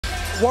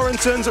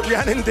Warrington's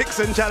Rhiannon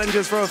Dixon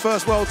challenges for her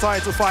first world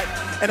title fight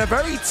in a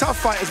very tough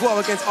fight as well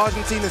against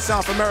Argentina's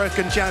South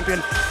American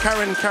champion,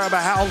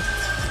 Carabajal.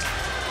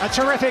 A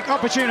terrific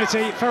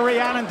opportunity for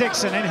Rhiannon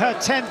Dixon in her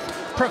 10th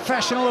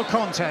professional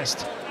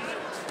contest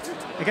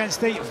against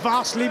the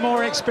vastly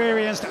more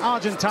experienced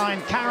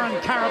Argentine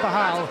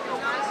Carabajal,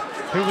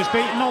 who was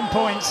beaten on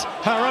points,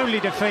 her only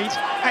defeat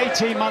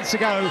 18 months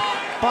ago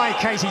by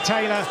Katie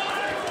Taylor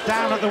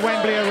down at the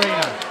Wembley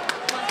Arena.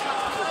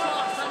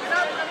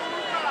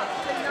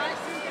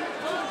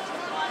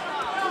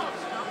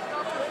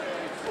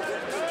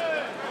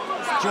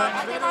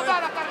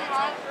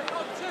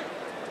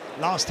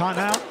 Last time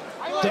out,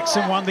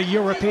 Dixon won the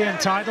European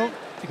title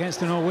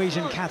against the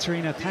Norwegian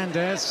Katarina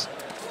Panders,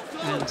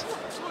 and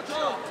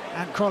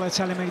Aunt Kroller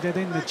telling me that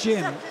in the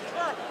gym,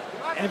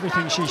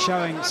 everything she's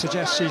showing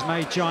suggests she's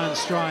made giant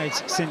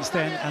strides since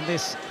then, and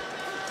this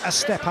a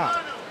step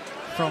up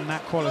from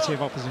that quality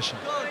of opposition.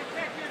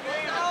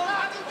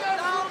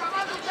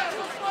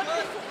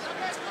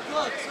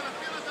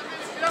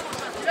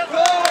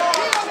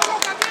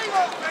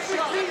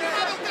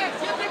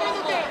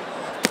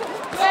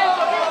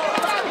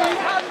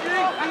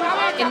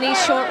 In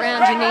these short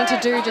rounds, you need to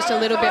do just a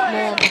little bit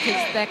more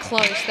because they're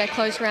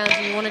close rounds,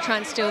 and you want to try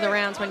and steal the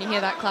rounds when you hear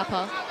that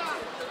clapper.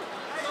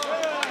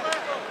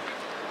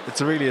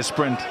 It's really a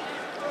sprint,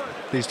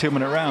 these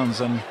 2-minute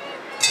rounds, and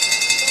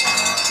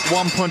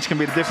one punch can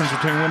be the difference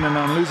between winning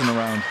and losing a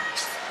round.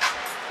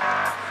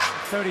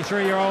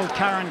 33-year-old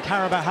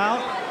Carabajal,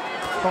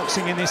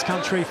 boxing in this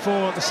country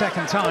for the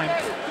second time.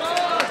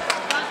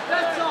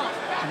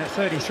 And at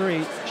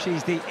 33,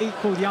 she's the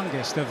equal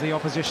youngest of the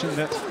opposition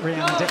that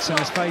Rhiannon Dixon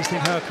has faced in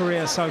her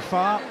career so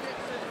far.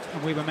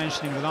 And we were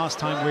mentioning the last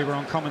time we were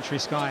on Commentary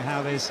Sky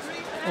how there's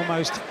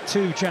almost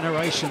 2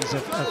 generations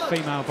of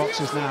female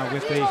boxers now,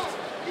 with the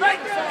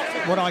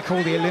what I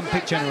call the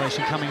Olympic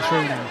generation coming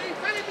through now.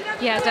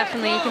 Yeah,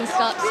 definitely. You can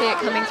start to see it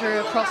coming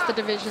through across the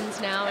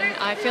divisions now, and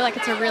I feel like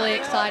it's a really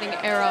exciting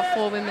era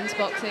for women's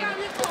boxing.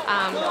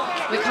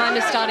 We're kind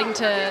of starting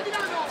to...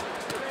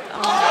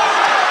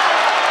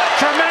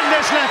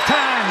 Tremendous left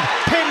hand,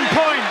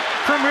 pinpoint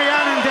from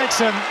Rhiannon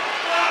Dixon,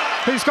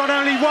 who's got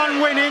only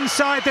 1 win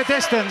inside the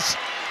distance,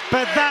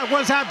 but that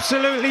was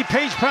absolutely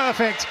peach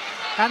perfect.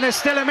 And there's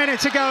still a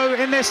minute to go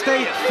in this,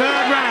 the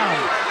 3rd round.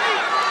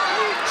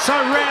 So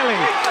rarely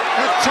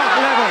at top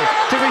level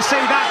do we see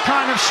that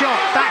kind of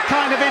shot, that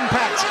kind of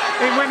impact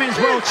in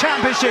Women's World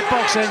Championship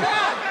boxing.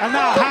 And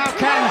now how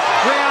can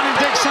Rhiannon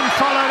Dixon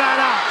follow that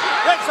up?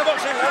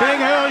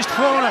 Being urged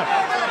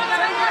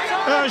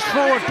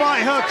forward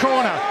by her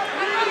corner.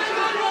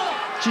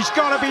 She's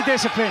got to be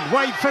disciplined,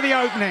 wait for the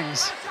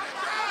openings.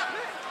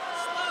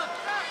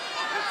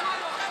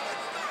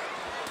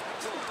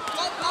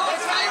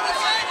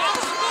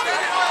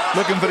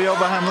 Looking for the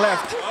overhand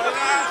left.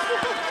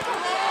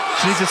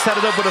 She needs to set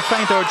it up with a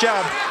feint or a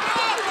jab.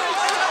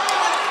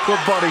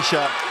 Good body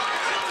shot.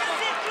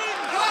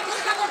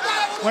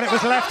 When it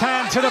was left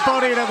hand to the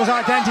body that was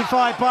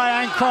identified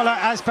by Aunt Kroller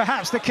as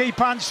perhaps the key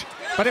punch,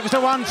 but it was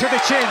the one to the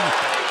chin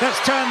that's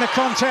turned the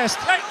contest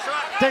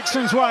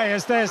Dixon's way,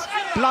 as there's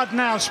blood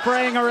now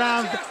spraying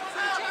around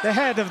the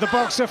head of the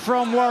boxer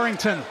from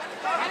Warrington.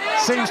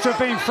 Seems to have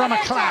been from a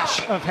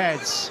clash of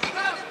heads.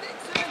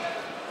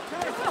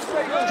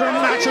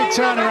 Dramatic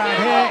turnaround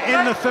here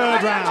in the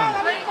 3rd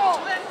round.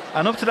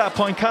 And up to that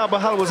point,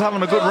 Carabajal was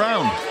having a good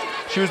round.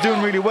 She was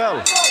doing really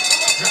well.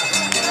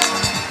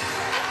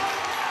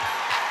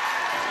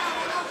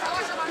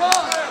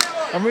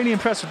 I'm really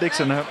impressed with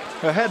Dixon.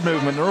 Her head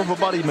movement, her upper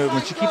body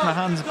movement, she's keeping her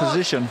hands in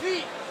position.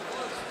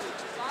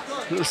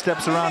 Little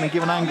steps around and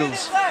giving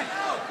angles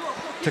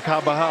to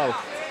Carabajal.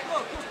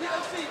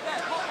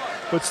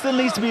 But still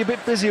needs to be a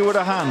bit busier with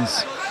her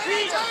hands.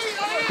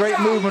 Great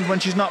movement when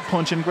she's not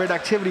punching, great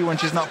activity when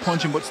she's not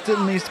punching, but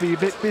still needs to be a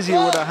bit busier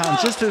with her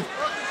hands, just to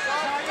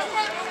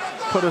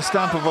put a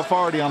stamp of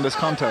authority on this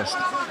contest.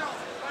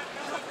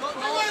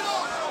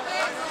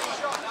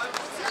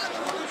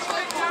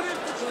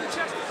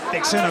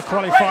 Dixon, a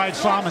qualified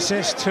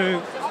pharmacist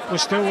who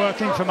was still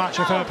working for much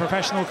of her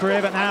professional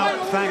career, but now,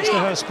 thanks to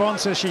her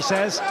sponsor, she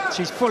says,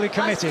 she's fully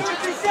committed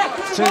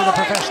to the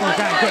professional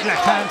game. Good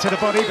left hand to the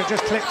body, but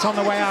just clipped on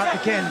the way out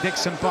again,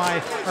 Dixon, by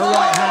a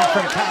right hand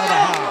from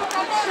Carabajal.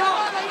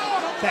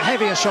 The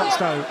heavier shots,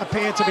 though,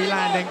 appear to be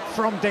landing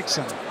from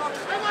Dixon.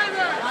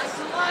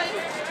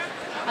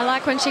 I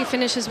like when she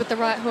finishes with the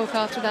right hook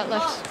after that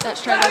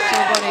straight left to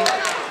the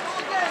body.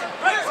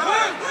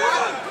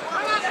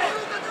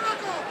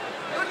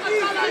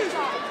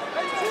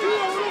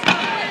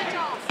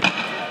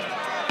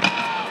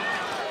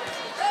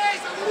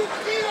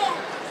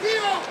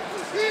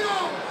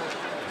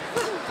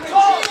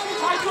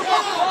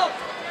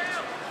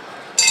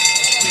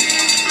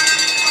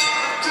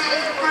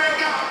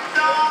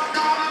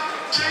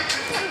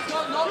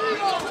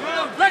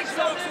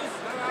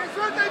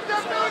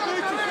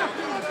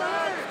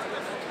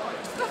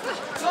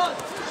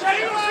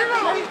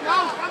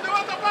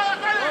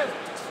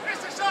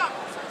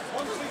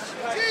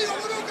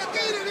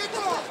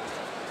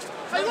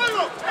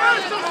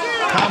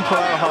 pull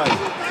out high.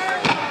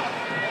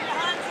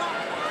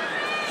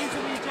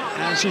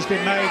 And she's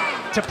been made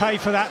to pay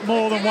for that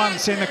more than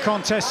once in the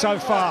contest so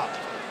far.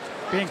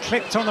 Being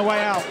clipped on the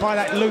way out by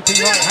that looping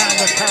right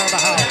hand of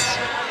Carabajal.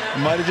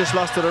 Might have just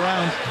lost it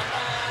around.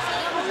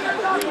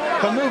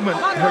 Her movement,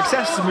 her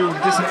excessive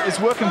movement, is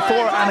working for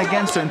and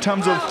against her in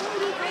terms of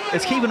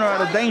it's keeping her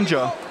out of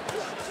danger.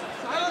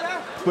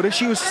 But if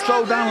she was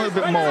slowed down a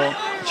little bit more,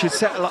 she'd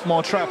set a lot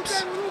more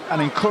traps and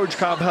encourage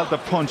Carabajal to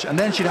punch, and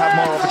then she'd have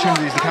more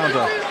opportunities to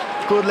counter.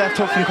 Good left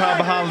hook from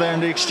Carabajal there in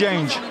the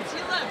exchange.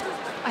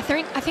 I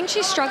think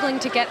she's struggling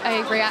to get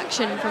a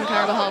reaction from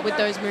Carabajal with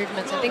those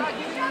movements. I think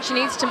she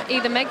needs to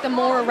either make them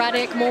more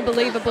erratic, more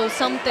believable,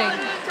 something.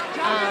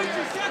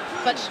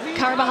 But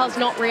Carabajal's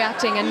not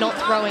reacting and not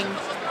throwing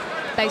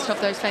based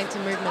off those feints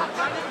and movements.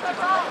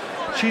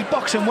 She's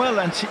boxing well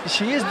and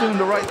she is doing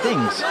the right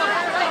things.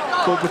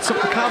 But with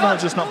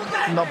Carabajal's just not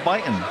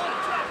biting.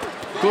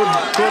 Good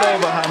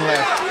overhand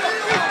left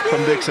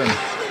from Dixon.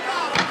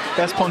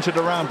 Best punch of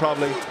the round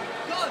probably.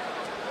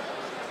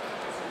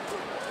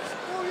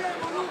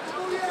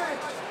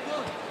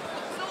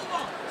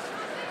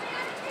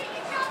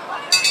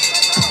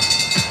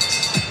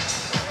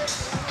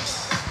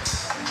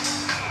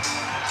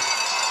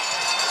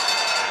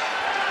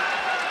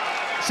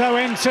 So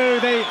into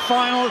the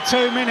final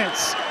 2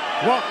 minutes.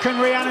 What can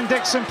Rhiannon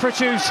Dixon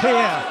produce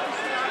here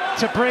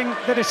to bring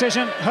the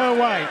decision her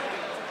way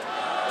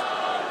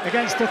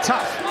against the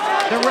tough,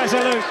 the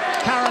resolute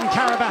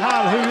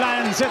Carabajal, who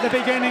lands at the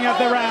beginning of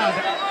the round?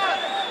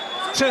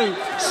 2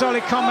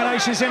 solid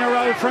combinations in a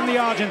row from the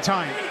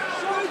Argentine.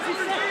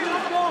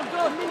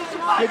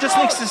 It just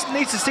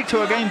needs to stick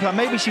to her game plan.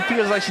 Maybe she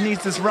feels like she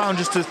needs this round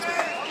just to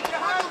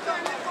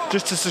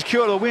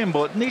secure the win,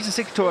 but needs to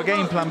stick to her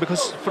game plan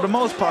because for the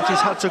most part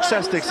she's had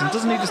success. Dixon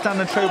doesn't need to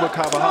stand and trade with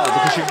Carabajal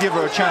because she'll give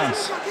her a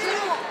chance.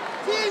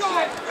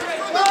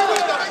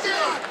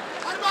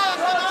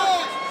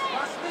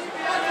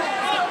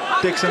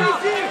 Dixon.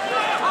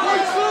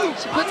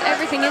 She puts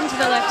everything into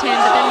the left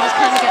hand, but then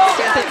just kind of gets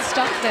a bit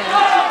stuck there.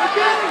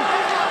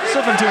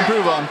 Something to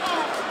improve on.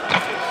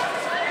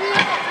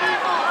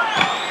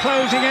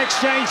 Closing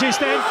exchanges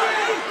then.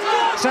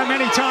 So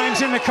many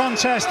times in the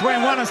contest,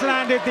 when one has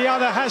landed, the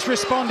other has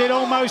responded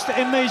almost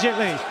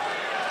immediately.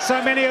 So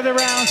many of the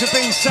rounds have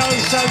been so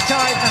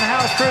tight, and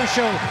how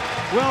crucial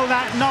will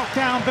that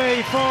knockdown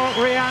be for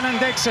Rhiannon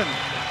Dixon?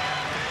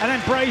 And then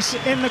brace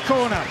in the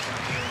corner.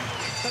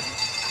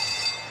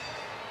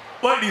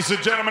 Ladies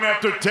and gentlemen,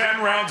 after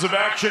 10 rounds of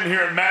action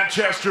here in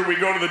Manchester, we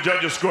go to the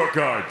judges'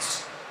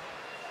 scorecards.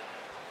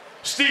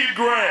 Steve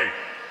Gray,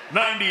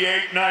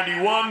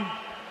 98-91.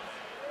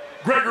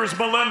 Gregors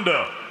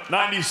Melinda,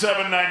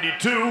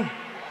 97-92.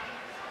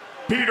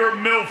 Peter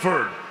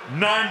Milford,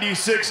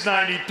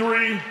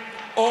 96-93.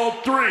 All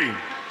 3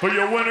 for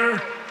your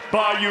winner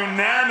by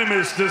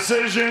unanimous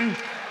decision.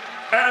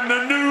 And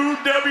the new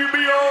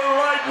WBO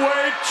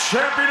lightweight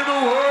champion of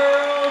the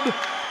world,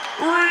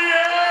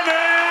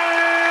 Rhiannon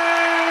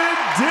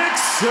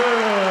Dixon.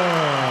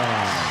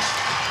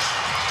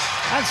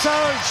 And so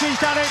she's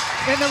done it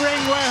in the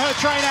ring where her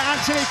trainer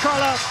Anthony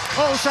Collar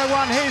also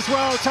won his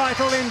world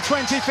title in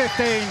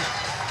 2015.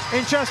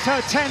 In just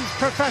her 10th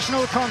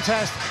professional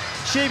contest,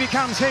 she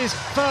becomes his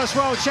first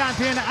world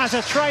champion as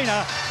a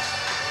trainer.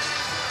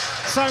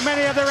 So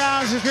many of the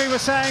rounds, as we were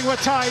saying, were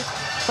tight,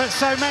 but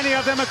so many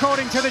of them,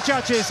 according to the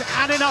judges,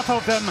 and enough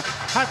of them,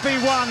 have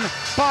been won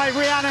by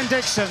Rhiannon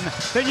Dixon,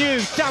 the new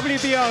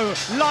WBO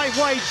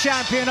lightweight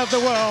champion of the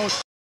world.